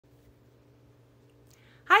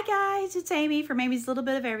Hi guys, it's Amy from Amy's Little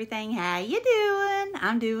Bit of Everything. How you doing?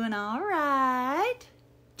 I'm doing all right.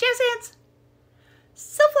 Jazz hands,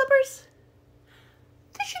 soap flippers,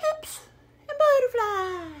 fishy lips, and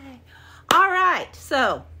butterfly. All right,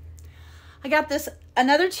 so I got this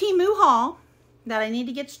another Temu haul that I need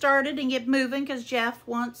to get started and get moving because Jeff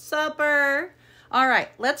wants supper. All right,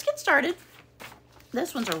 let's get started.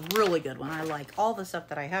 This one's a really good one. I like all the stuff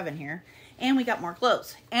that I have in here. And we got more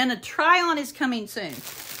clothes. And a try-on is coming soon.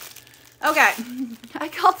 Okay, I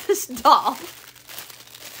got this doll.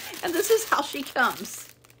 And this is how she comes.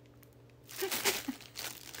 And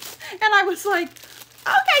I was like,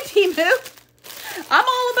 okay, Temu. I'm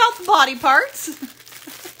all about the body parts.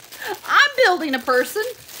 I'm building a person.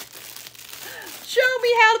 Show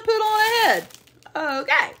me how to put on a head.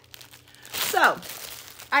 Okay. So,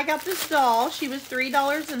 I got this doll. She was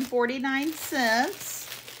 $3.49.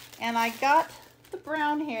 And I got the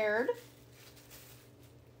brown haired.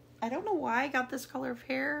 I don't know why I got this color of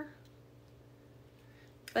hair.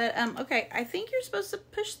 But, okay, I think you're supposed to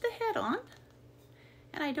push the head on.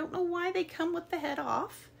 And I don't know why they come with the head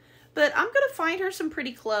off. But I'm going to find her some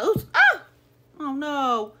pretty clothes. Ah! Oh,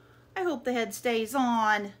 no. I hope the head stays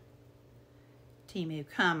on. Temu,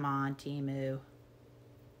 come on, Temu.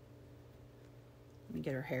 Let me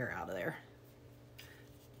get her hair out of there.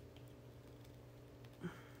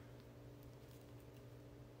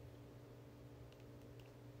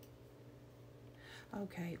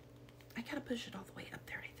 Okay, I gotta push it all the way up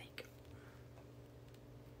there, I think.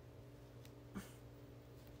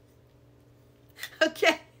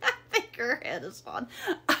 Okay, I think her head is on.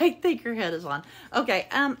 I think her head is on. Okay,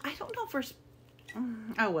 I don't know if we're...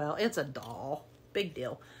 Oh, well, it's a doll. Big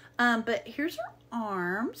deal. But here's her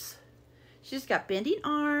arms. She's got bending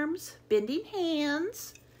arms, bending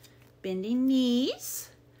hands, bending knees.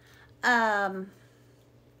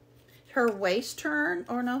 Her waist turn,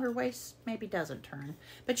 or no, her waist maybe doesn't turn,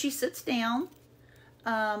 but she sits down.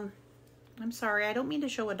 I'm sorry, I don't mean to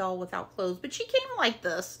show a doll without clothes, but she came like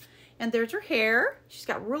this. And there's her hair. She's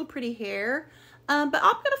got real pretty hair. But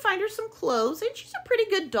I'm going to find her some clothes, and she's a pretty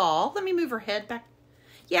good doll. Let me move her head back.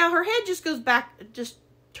 Yeah, her head just goes back, just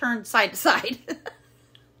turns side to side.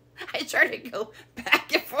 I try to go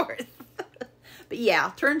back and forth. But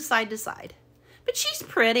yeah, turns side to side. But she's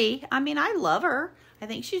pretty. I mean, I love her. I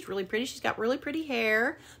think she's really pretty. She's got really pretty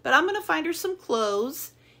hair. But I'm going to find her some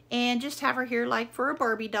clothes and just have her here like for a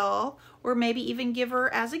Barbie doll. Or maybe even give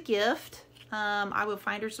her as a gift. I will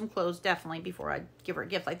find her some clothes definitely before I give her a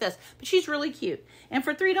gift like this. But she's really cute. And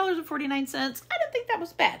for $3.49, I don't think that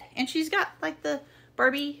was bad. And she's got like the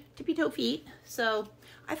Barbie tippy toe feet. So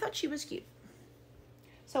I thought she was cute.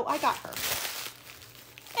 So I got her.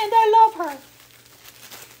 And I love her.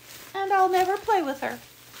 And I'll never play with her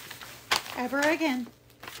ever again.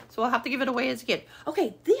 So I'll have to give it away as a gift.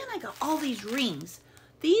 Okay, then I got all these rings.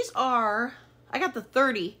 These are, I got the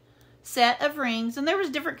 30 set of rings. And there was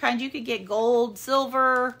different kinds. You could get gold,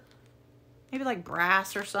 silver, maybe like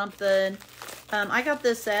brass or something. I got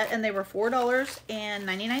this set and they were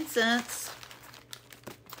 $4.99.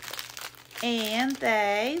 And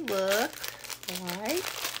they look like,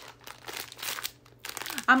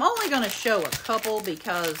 I'm only going to show a couple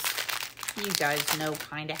because you guys know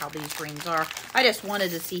kind of how these rings are. I just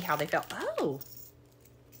wanted to see how they felt. Oh.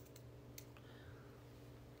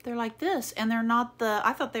 They're like this. And they're not the...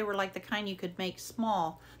 I thought they were like the kind you could make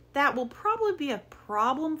small. That will probably be a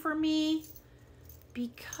problem for me.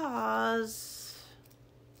 Because...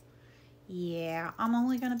 yeah, I'm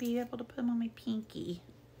only going to be able to put them on my pinky.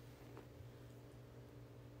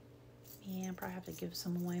 Yeah, I probably have to give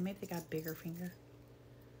some away. Maybe they got a bigger finger.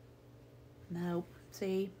 Nope.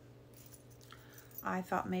 See? I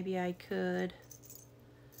thought maybe I could.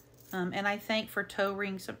 And I think for toe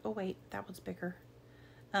rings... oh, wait. That one's bigger.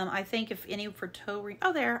 I think if any for toe ring...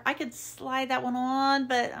 oh, there. I could slide that one on,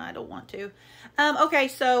 but I don't want to. Okay,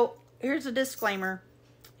 so here's a disclaimer.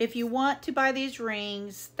 If you want to buy these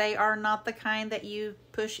rings, they are not the kind that you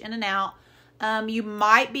push in and out. You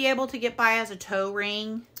might be able to get by as a toe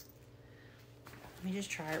ring. Let me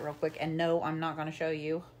just try it real quick. And no, I'm not going to show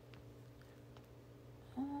you.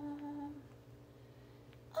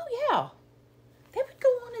 Oh, yeah. They would go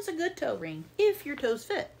on as a good toe ring if your toes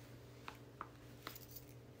fit.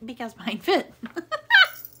 Because mine fit.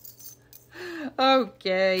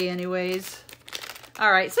 Okay, anyways.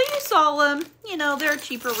 All right, so you saw them. You know, they're a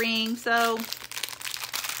cheaper ring, so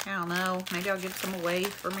I don't know. Maybe I'll give some away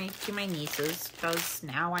to my nieces because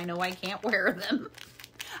now I know I can't wear them.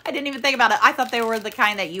 I didn't even think about it. I thought they were the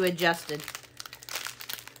kind that you adjusted.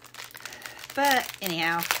 But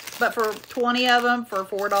anyhow, but for 20 of them for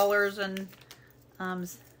 $4 and oh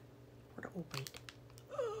wait.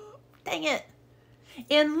 Dang it.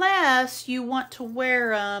 Unless you want to wear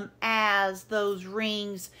them as those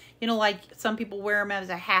rings. You know, like some people wear them as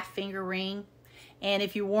a half finger ring. And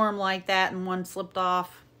if you wore them like that and one slipped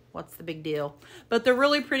off, what's the big deal? But they're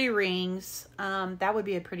really pretty rings. That would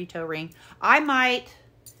be a pretty toe ring. I might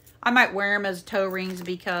wear them as toe rings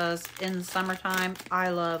because in the summertime, I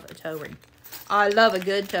love a toe ring. I love a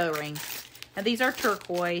good toe ring. And these are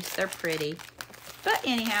turquoise. They're pretty. But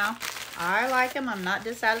anyhow, I like them. I'm not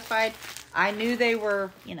dissatisfied. I knew they were,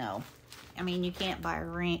 you know, I mean, you can't buy a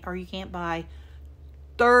ring, or you can't buy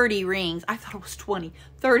 30 rings. I thought it was 20.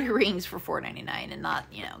 30 rings for $4.99 and not,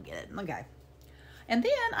 you know, get it. Okay. And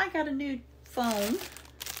then I got a new phone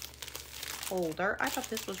holder. I thought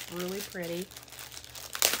this was really pretty.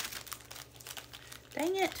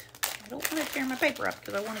 Dang it. I don't want to tear my paper up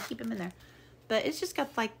because I want to keep them in there. But it's just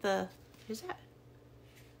got like the, is that,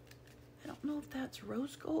 I don't know if that's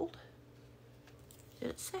rose gold.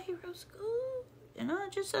 Did it say rose gold? And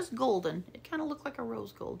it just says golden. It kind of looked like a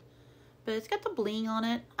rose gold. But it's got the bling on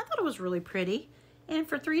it. I thought it was really pretty. And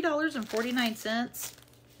for $3.49,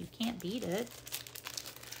 you can't beat it.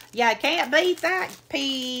 Yeah, I can't beat that,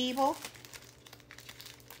 people.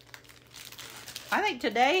 I think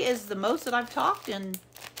today is the most that I've talked in a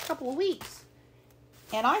couple of weeks.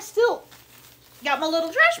 And I still got my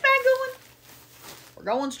little trash bag going. We're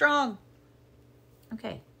going strong.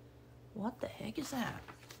 Okay. What the heck is that?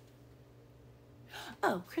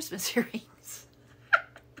 Oh, Christmas earrings.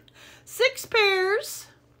 6 pairs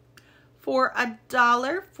for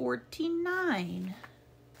 $1.49.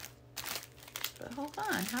 But hold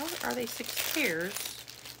on. How are they 6 pairs?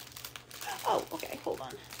 Oh, okay. Hold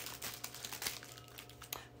on.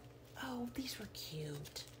 Oh, these were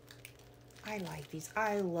cute. I like these.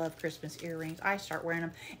 I love Christmas earrings. I start wearing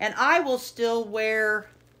them. And I will still wear...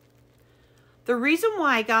 The reason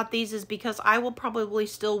why I got these is because I will probably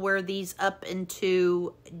still wear these up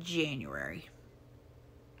into January.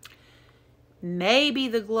 Maybe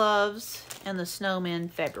the gloves and the snowman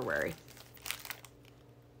February.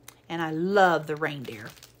 And I love the reindeer.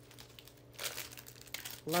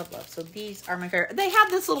 Love, love. So these are my favorite. They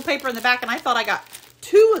have this little paper in the back, and I thought I got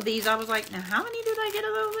 2 of these. I was like, now how many did I get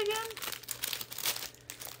of those again?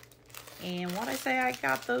 And what I say I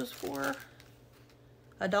got those for?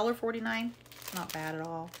 $1.49. Not bad at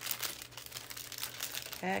all.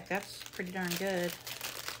 Heck, that's pretty darn good.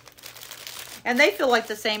 And they feel like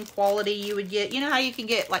the same quality you would get. You know how you can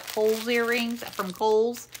get like Kohl's earrings from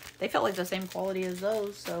Kohl's? They felt like the same quality as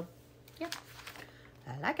those. So, yeah.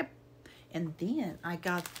 I like it. And then I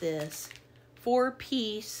got this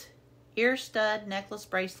 4-piece ear stud necklace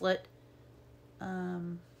bracelet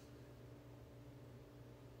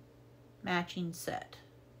matching set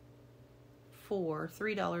for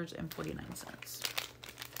 $3.49.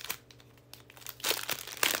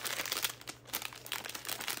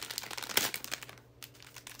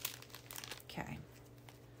 Okay,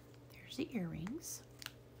 there's the earrings.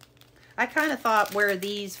 I kind of thought wear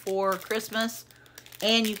these for Christmas,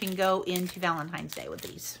 and you can go into Valentine's Day with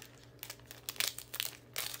these.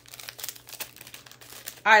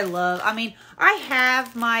 I mean, I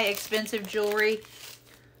have my expensive jewelry,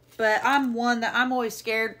 but I'm always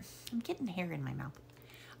scared. I'm getting hair in my mouth.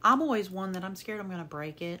 I'm always one that I'm scared I'm going to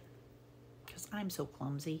break it because I'm so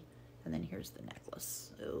clumsy. And then here's the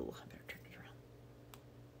necklace. Oh, I better turn it around.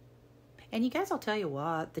 And you guys, I'll tell you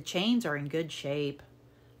what, the chains are in good shape.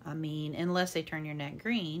 I mean, unless they turn your neck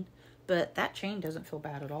green, but that chain doesn't feel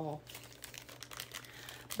bad at all.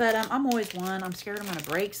 But I'm always one, I'm scared I'm going to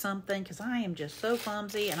break something because I am just so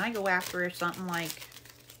clumsy, and I go after something like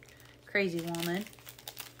Crazy Woman.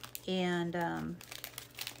 And,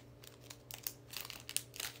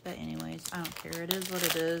 but anyways, I don't care. It is what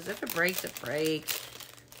it is. If it breaks, it breaks.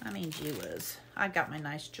 I mean, gee whiz. I got my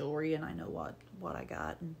nice jewelry, and I know what I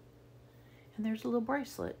got. And there's a little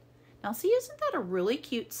bracelet. Now, see, isn't that a really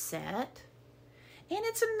cute set? And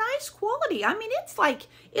it's a nice quality. I mean, it's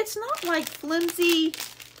not like flimsy.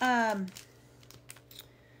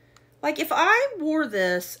 Like if I wore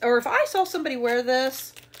this, or if I saw somebody wear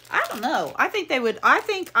this, I don't know. I think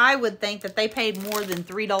I would think that they paid more than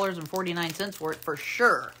 $3.49 for it for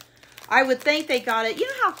sure. I would think they got it. You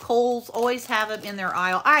know how Kohl's always have them in their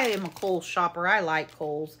aisle? I am a Kohl's shopper. I like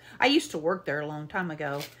Kohl's. I used to work there a long time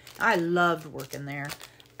ago. I loved working there.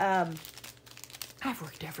 I've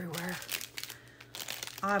worked everywhere.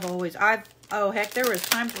 Oh heck, there was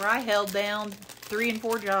times where I held down 3 and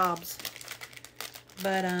 4 jobs.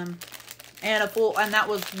 But, and that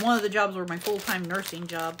was one of the jobs were my full-time nursing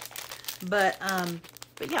job. But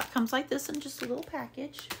yeah, it comes like this in just a little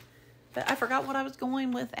package. But I forgot what I was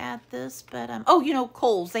going with at this. But, oh, you know,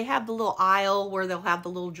 Kohl's, they have the little aisle where they'll have the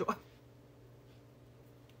little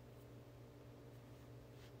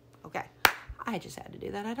I just had to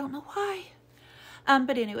do that. I don't know why.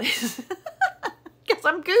 But anyways, because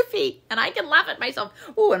I'm goofy and I can laugh at myself.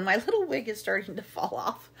 Oh, and my little wig is starting to fall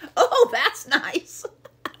off. Oh, that's nice.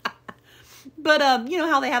 But, you know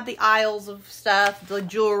how they have the aisles of stuff, the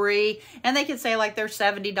jewelry, and they could say like they're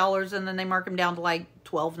 $70 and then they mark them down to like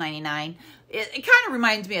 $12.99. It kind of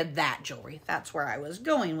reminds me of that jewelry. That's where I was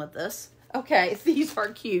going with this. Okay, these are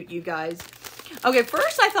cute, you guys. Okay,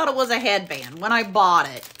 first I thought it was a headband when I bought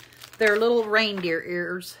it. They're little reindeer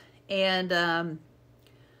ears, and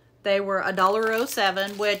they were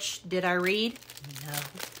 $1.07, which, did I read? No.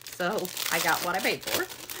 So I got what I paid for.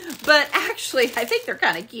 But actually, I think they're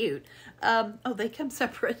kind of cute. Oh, they come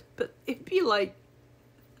separate, but it'd be like,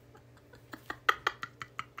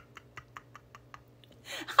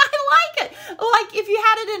 I like it. Like, if you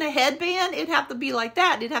had it in a headband, it'd have to be like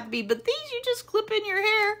that. It'd have to be, but these you just clip in your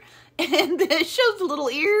hair, and it shows the little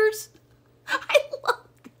ears. I love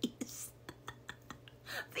these.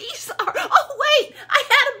 These are, oh, wait, I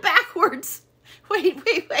had them backwards.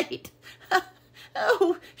 Wait.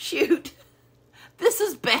 Oh, shoot. This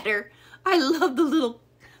is better. I love the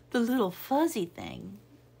little fuzzy thing.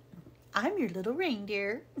 I'm your little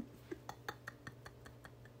reindeer.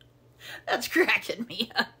 That's cracking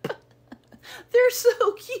me up. They're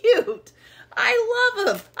so cute. I love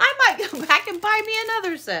them. I might go back and buy me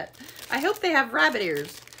another set. I hope they have rabbit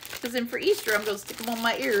ears, because then for Easter I'm going to stick them on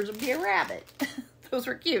my ears and be a rabbit. Those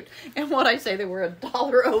were cute. And what I say, they were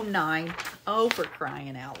 $1.09. Oh, for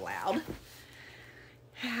crying out loud.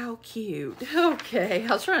 How cute. Okay,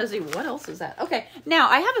 I was trying to see what else is that. Okay, now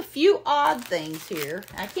I have a few odd things here.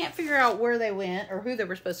 I can't figure out where they went or who they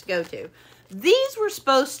were supposed to go to. These were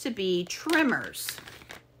supposed to be trimmers.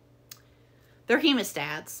 They're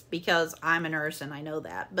hemostats because I'm a nurse and I know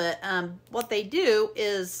that. But what they do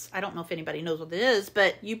is, I don't know if anybody knows what it is,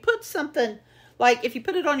 but you put something, like if you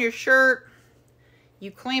put it on your shirt,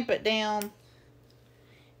 you clamp it down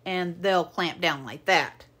and they'll clamp down like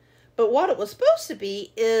that. But what it was supposed to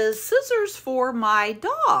be is scissors for my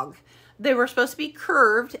dog. They were supposed to be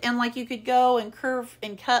curved, and like you could go and curve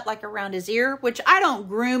and cut like around his ear, which I don't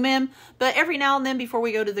groom him, but every now and then before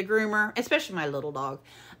we go to the groomer, especially my little dog,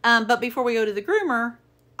 but before we go to the groomer,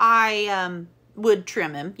 I would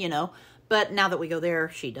trim him, you know. But now that we go there,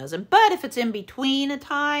 she doesn't. But if it's in between a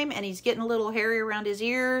time and he's getting a little hairy around his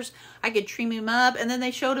ears, I could trim him up. And then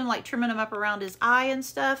they showed him like trimming him up around his eye and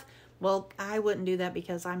stuff. Well, I wouldn't do that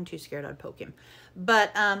because I'm too scared I'd poke him.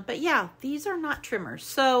 But yeah, these are not trimmers.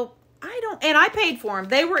 So I don't, and I paid for them.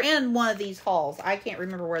 They were in one of these hauls. I can't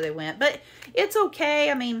remember where they went, but it's okay.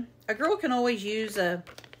 I mean, a girl can always use a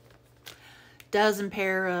dozen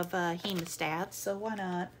pair of hemostats, so why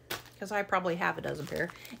not? Because I probably have a dozen pair.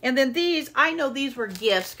 And then these, I know these were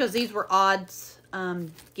gifts because these were odds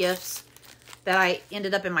gifts that I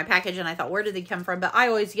ended up in my package, and I thought, where did they come from? But I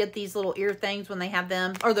always get these little ear things when they have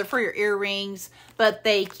them, or they're for your earrings, but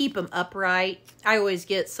they keep them upright. I always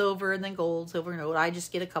get silver and then gold, silver and gold. I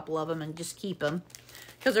just get a couple of them and just keep them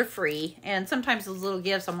because they're free. And sometimes those little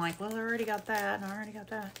gifts, I'm like, well, I already got that, and I already got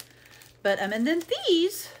that. But, and then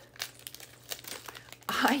these,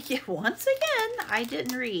 once again, I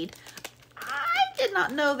didn't read. I did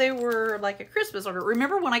not know they were like a Christmas order.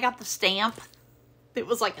 Remember when I got the stamp? It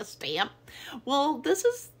was like a stamp. Well,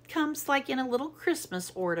 this comes like in a little Christmas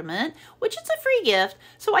ornament, which is a free gift.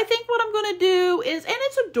 So I think what I'm going to do is, and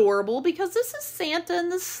it's adorable because this is Santa in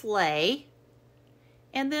the sleigh.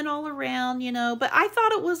 And then all around, you know, but I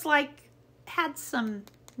thought it was like, had some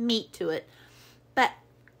meat to it. But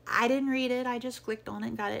I didn't read it. I just clicked on it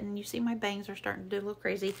and got it. And you see my bangs are starting to do a little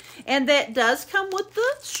crazy. And that does come with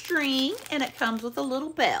the string, and it comes with a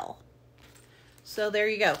little bell. So there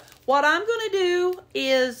you go. What I'm going to do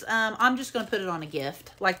is I'm just going to put it on a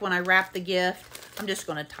gift. Like when I wrap the gift, I'm just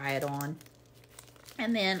going to tie it on.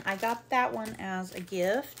 And then I got that one as a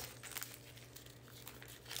gift.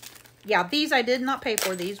 Yeah, these I did not pay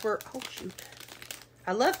for. These were, oh shoot.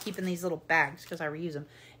 I love keeping these little bags because I reuse them.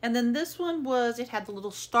 And then this one was, it had the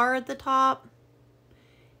little star at the top.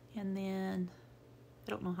 And then, I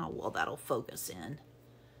don't know how well that'll focus in.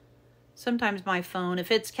 Sometimes my phone,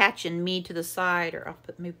 if it's catching me to the side, or I'll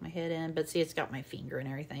move my head in, but see, it's got my finger and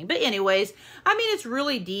everything. But anyways, I mean, it's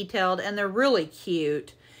really detailed, and they're really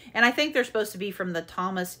cute. And I think they're supposed to be from the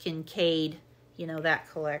Thomas Kincaid, you know,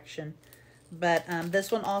 that collection. But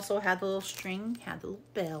this one also had the little string, had the little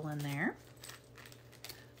bell in there.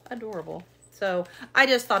 Adorable. So I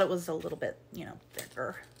just thought it was a little bit, you know,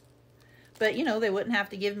 thicker. But, you know, they wouldn't have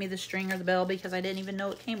to give me the string or the bell because I didn't even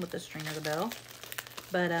know it came with the string or the bell.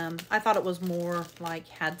 But I thought it was more like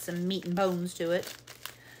had some meat and bones to it.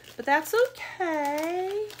 But that's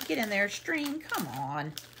okay. Get in there, string. Come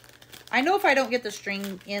on. I know if I don't get the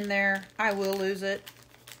string in there, I will lose it.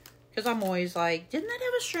 Because I'm always like, didn't that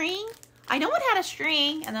have a string? I know it had a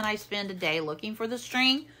string. And then I spend a day looking for the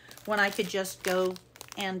string when I could just go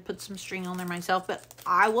and put some string on there myself. But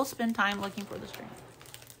I will spend time looking for the string.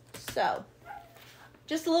 So,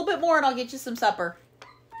 just a little bit more and I'll get you some supper.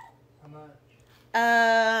 How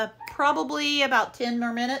much? Probably about 10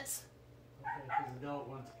 more minutes. Okay, because the adult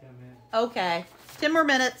wants to come in. Okay, 10 more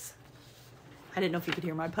minutes. I didn't know if you could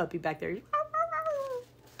hear my puppy back there.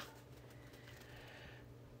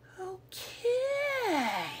 Okay.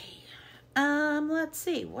 Let's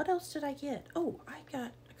see. What else did I get? Oh, I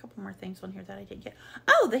got a couple more things on here that I didn't get.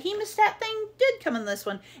 Oh, the hemostat thing did come in this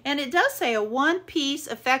one. And it does say a one-piece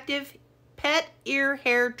effective pet ear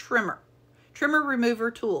hair trimmer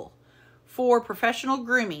remover tool for professional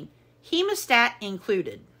grooming. Hemostat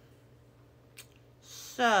included.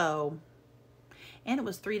 So, and it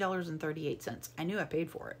was $3.38. I knew I paid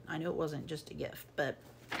for it. I knew it wasn't just a gift, but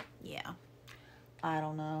yeah. I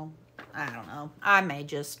don't know. I may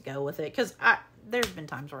just go with it because there's been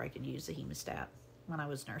times where I could use the hemostat when I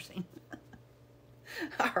was nursing.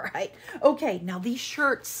 All right. Okay, now these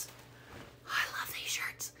shirts. I love these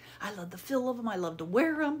shirts. I love the feel of them. I love to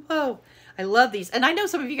wear them. Oh, I love these. And I know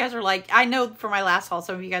some of you guys are like, I know for my last haul,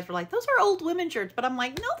 some of you guys were like, those are old women shirts. But I'm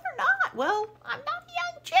like, no, they're not. Well, I'm not a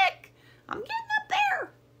young chick. I'm getting up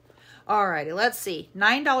there. All righty, let's see.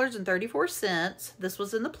 $9.34. This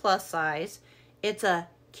was in the plus size. It's a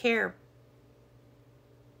caramel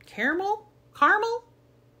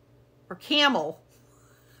or camel.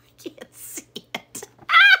 I can't see it.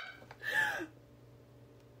 Ah!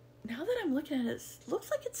 Now that I'm looking at it, it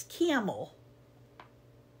looks like it's camel.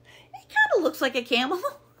 It kind of looks like a camel.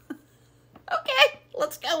 Okay,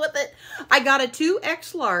 let's go with it. I got a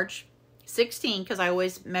 2X large, 16, because I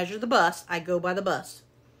always measure the bust. I go by the bust.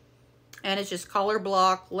 And it's just collar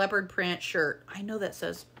block, leopard print shirt. I know that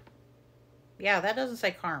says, yeah, that doesn't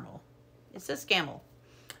say caramel. It says camel.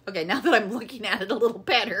 Okay, now that I'm looking at it a little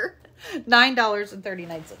better,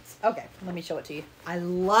 $9.39. Okay, let me show it to you. I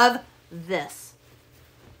love this.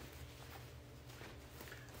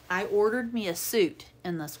 I ordered me a suit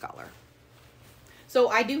in this color. So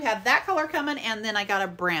I do have that color coming, and then I got a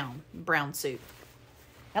brown suit.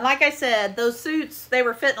 And like I said, those suits, they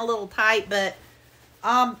were fitting a little tight, but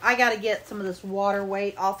I got to get some of this water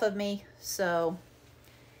weight off of me. So,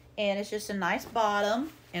 and it's just a nice bottom.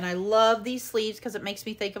 And I love these sleeves because it makes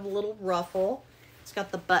me think of a little ruffle. It's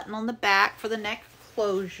got the button on the back for the neck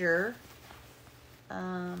closure.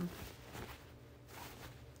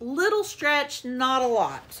 Little stretch, not a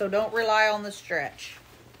lot. So don't rely on the stretch.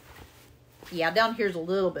 Yeah, down here's a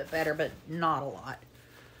little bit better, but not a lot.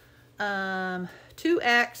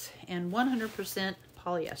 2X and 100%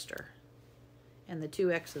 polyester. And the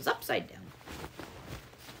 2X is upside down.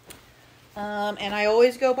 And I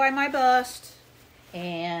always go by my bust.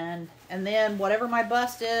 And then whatever my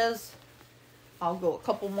bust is, I'll go a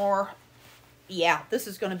couple more. Yeah, this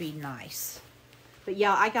is going to be nice. But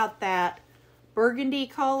yeah, I got that burgundy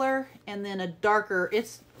color and then a darker,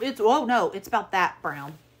 oh no, it's about that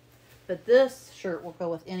brown. But this shirt will go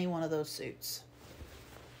with any one of those suits.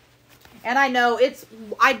 And I know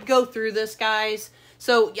I'd go through this, guys.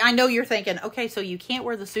 So I know you're thinking, okay, so you can't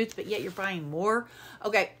wear the suits, but yet you're buying more.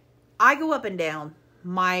 Okay, I go up and down.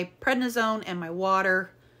 My prednisone and my water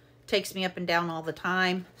takes me up and down all the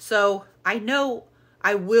time. So I know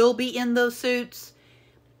I will be in those suits.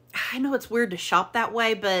 I know it's weird to shop that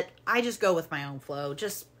way, but I just go with my own flow.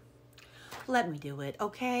 Just let me do it,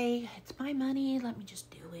 okay? It's my money. Let me just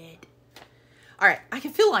do it. All right, I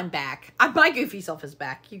can feel I'm back. My goofy self is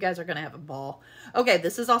back. You guys are going to have a ball. Okay,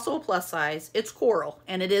 this is also a plus size. It's coral,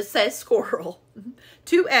 and it says coral.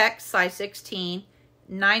 2X, size 16,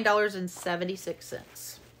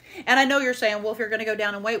 $9.76. And I know you're saying, well, if you're going to go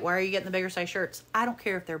down in weight, why are you getting the bigger size shirts? I don't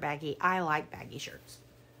care if they're baggy. I like baggy shirts.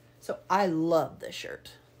 So I love this shirt.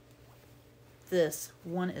 This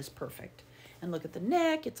one is perfect. And look at the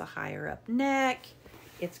neck. It's a higher up neck.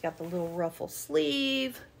 It's got the little ruffle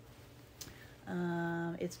sleeve.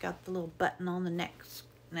 It's got the little button on the neck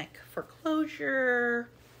for closure.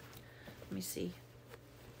 Let me see.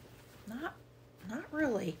 Not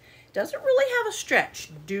really. Doesn't really have a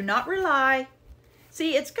stretch. Do not rely.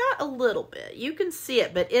 See, it's got a little bit. You can see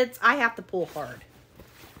it, but I have to pull hard.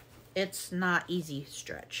 It's not easy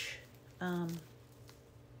stretch.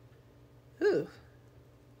 Ooh.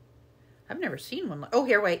 I've never seen one like, oh,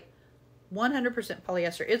 here, wait. 100%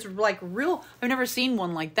 polyester. It's like real. I've never seen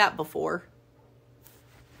one like that before.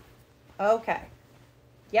 Okay.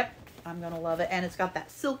 Yep. I'm going to love it. And it's got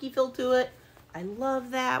that silky feel to it. I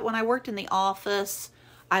love that. When I worked in the office,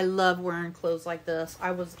 I love wearing clothes like this.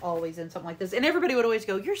 I was always in something like this. And everybody would always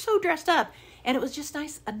go, you're so dressed up. And it was just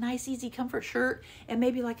nice, a nice, easy comfort shirt. And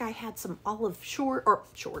maybe like I had some olive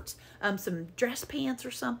shorts, some dress pants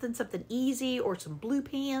or something easy, or some blue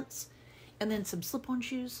pants, and then some slip-on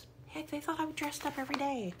shoes. Heck, they thought I was dressed up every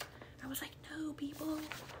day. I was like, no, people,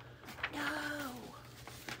 no.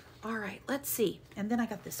 All right, let's see. And then I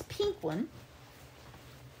got this pink one.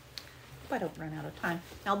 I don't run out of time.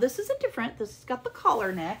 Now this is a different, this has got the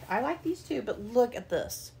collar neck. I like these too, but look at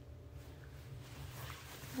this.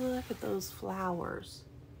 Look at those flowers.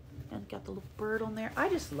 And got the little bird on there. I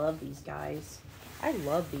just love these guys. I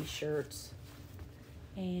love these shirts.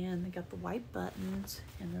 And they got the white buttons,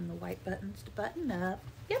 and then the white buttons to button up.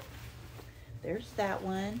 Yep. There's that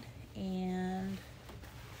one. And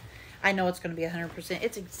I know it's going to be 100%.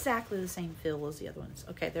 It's exactly the same feel as the other ones.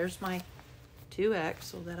 Okay, there's my 2X,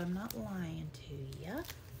 so that I'm not lying to you.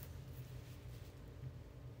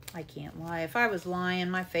 I can't lie. If I was lying,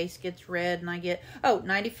 my face gets red and I get,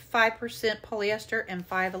 95% polyester and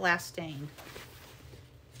 5 elastane.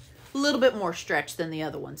 A little bit more stretch than the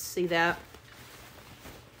other ones. See that?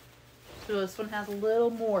 So this one has a little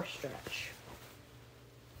more stretch.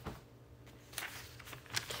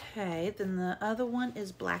 Okay, then the other one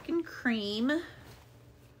is black and cream.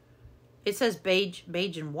 It says beige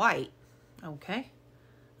and white. Okay.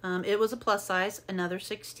 It was a plus size, another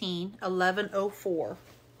 16, 11.04.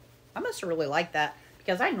 I must have really liked that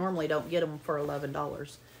because I normally don't get them for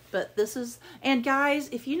 $11. But this is, and guys,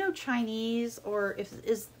 if you know Chinese, or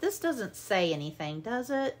this doesn't say anything, does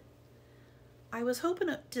it? I was hoping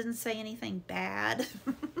it didn't say anything bad.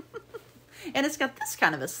 And it's got this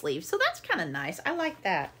kind of a sleeve, so that's kind of nice. I like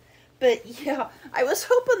that. But yeah, I was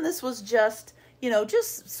hoping this was just,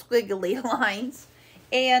 just squiggly lines.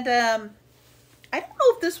 And I don't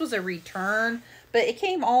know if this was a return, but it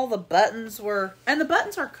came, all the buttons were, and the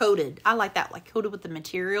buttons are coated. I like that, like coated with the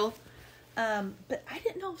material. But I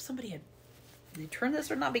didn't know if somebody had returned this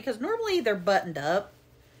or not, because normally they're buttoned up.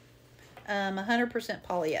 100%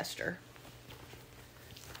 polyester.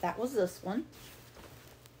 That was this one.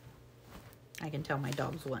 I can tell my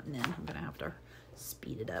dog's wanting in. I'm going to have to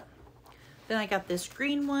speed it up. Then I got this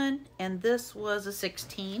green one, and this was a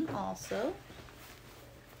 16 also.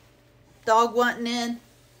 Dog wanting in.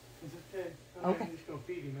 It's okay. Okay. I'm just going to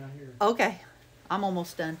feed him out here. Okay. I'm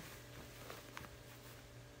almost done.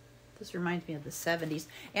 This reminds me of the 70s.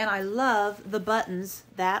 And I love the buttons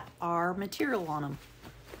that are material on them.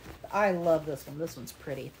 I love this one. This one's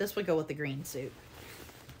pretty. This would go with the green suit.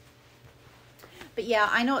 But yeah,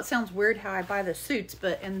 I know it sounds weird how I buy the suits,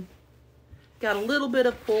 and got a little bit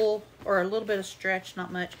of pull or a little bit of stretch,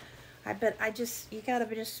 not much. You gotta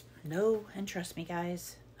just know and trust me,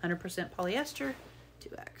 guys. 100% polyester,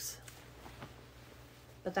 2X.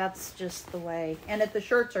 But that's just the way. And if the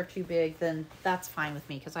shirts are too big, then that's fine with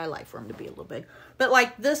me, because I like for them to be a little big. But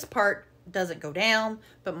like this part doesn't go down,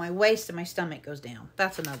 but my waist and my stomach goes down.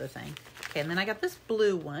 That's another thing. Okay, and then I got this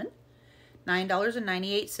blue one,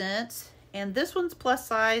 $9.98. And this one's plus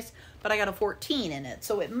size, but I got a 14 in it.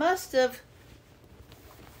 So it must have,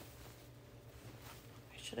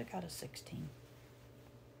 I should have got a 16.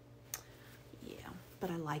 Yeah,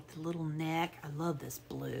 but I like the little neck. I love this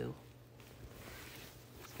blue.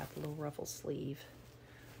 It's got the little ruffle sleeve.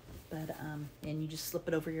 But, and you just slip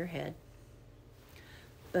it over your head.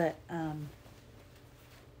 But,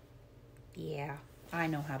 yeah, I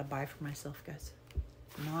know how to buy for myself, guys.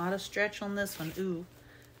 Not a stretch on this one. Ooh,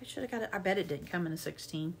 I should have got it. I bet it didn't come in a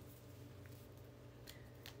 16.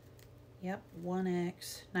 Yep,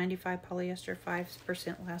 1X, 95 polyester, 5%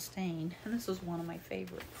 elastane. And this was one of my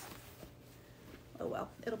favorites. Oh well,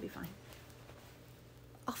 it'll be fine.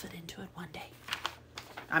 I'll fit into it one day.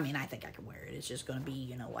 I mean, I think I can wear it. It's just going to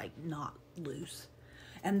be, like not loose.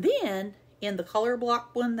 And then in the color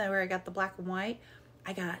block one, where I got the black and white,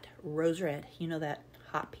 I got rose red. You know, that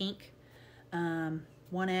hot pink.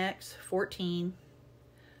 1X, 14,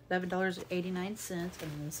 $11.89. And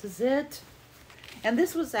this is it. And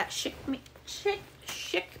this was that Chic Me,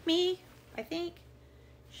 I think.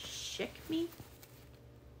 Chic Me.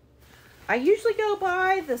 I usually go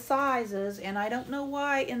by the sizes, and I don't know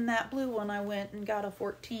why in that blue one I went and got a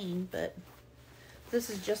 14, but this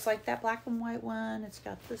is just like that black and white one. It's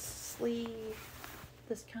got this sleeve,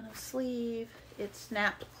 this kind of sleeve. It's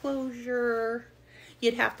snapped closure.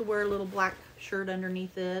 You'd have to wear a little black shirt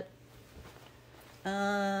underneath it.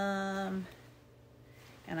 And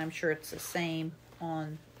I'm sure it's the same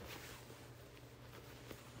on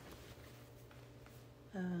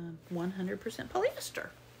 100% polyester.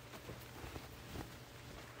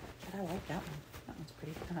 But I like that one. That one's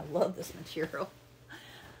pretty. And I love this material.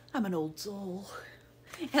 I'm an old soul.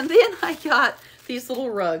 And then I got these little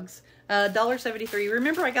rugs, $1.73.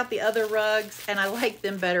 Remember, I got the other rugs, and I like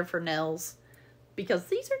them better for nails because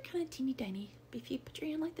these are kind of teeny tiny. If you put your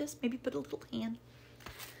hand like this, maybe put a little hand.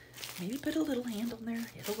 Maybe put a little hand on there.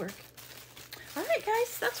 It'll work. All right,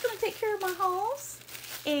 guys, that's going to take care of my hauls.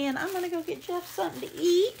 And I'm going to go get Jeff something to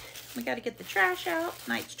eat. We got to get the trash out.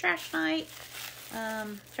 Tonight's trash night.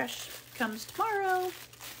 Trash comes tomorrow.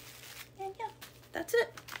 And yeah, that's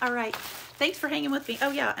it. All right. Thanks for hanging with me.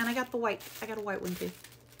 Oh, yeah, and I got the white. I got a white one, too.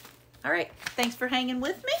 All right. Thanks for hanging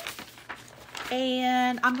with me.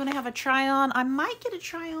 And I'm going to have a try on. I might get a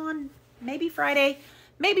try on maybe Friday,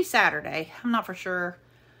 maybe Saturday. I'm not for sure.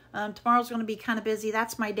 Tomorrow's going to be kind of busy.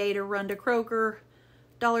 That's my day to run to Kroger,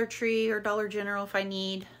 Dollar Tree, or Dollar General if I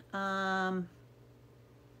need. And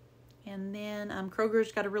then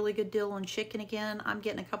Kroger's got a really good deal on chicken again. I'm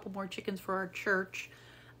getting a couple more chickens for our church.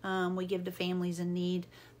 We give to families in need.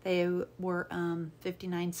 They were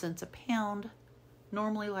 59 cents a pound.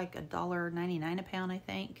 Normally like $1.99 a pound, I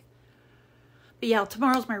think. But yeah,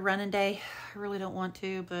 tomorrow's my running day. I really don't want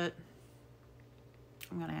to, but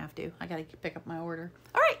I'm going to have to. I got to pick up my order.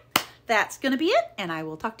 All right. That's going to be it, and I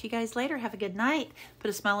will talk to you guys later. Have a good night. Put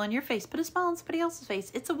a smile on your face. Put a smile on somebody else's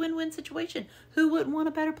face. It's a win-win situation. Who wouldn't want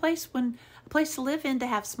a better place a place to live in to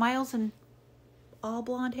have smiles and all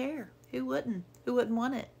blonde hair? Who wouldn't? Who wouldn't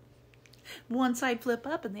want it? One side flip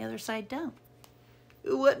up and the other side don't.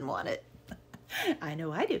 Who wouldn't want it? I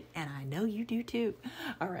know I do, and I know you do too.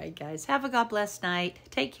 All right, guys. Have a God bless night.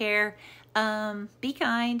 Take care. Be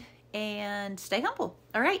kind and stay humble.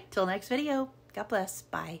 All right. Till next video. God bless.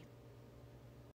 Bye.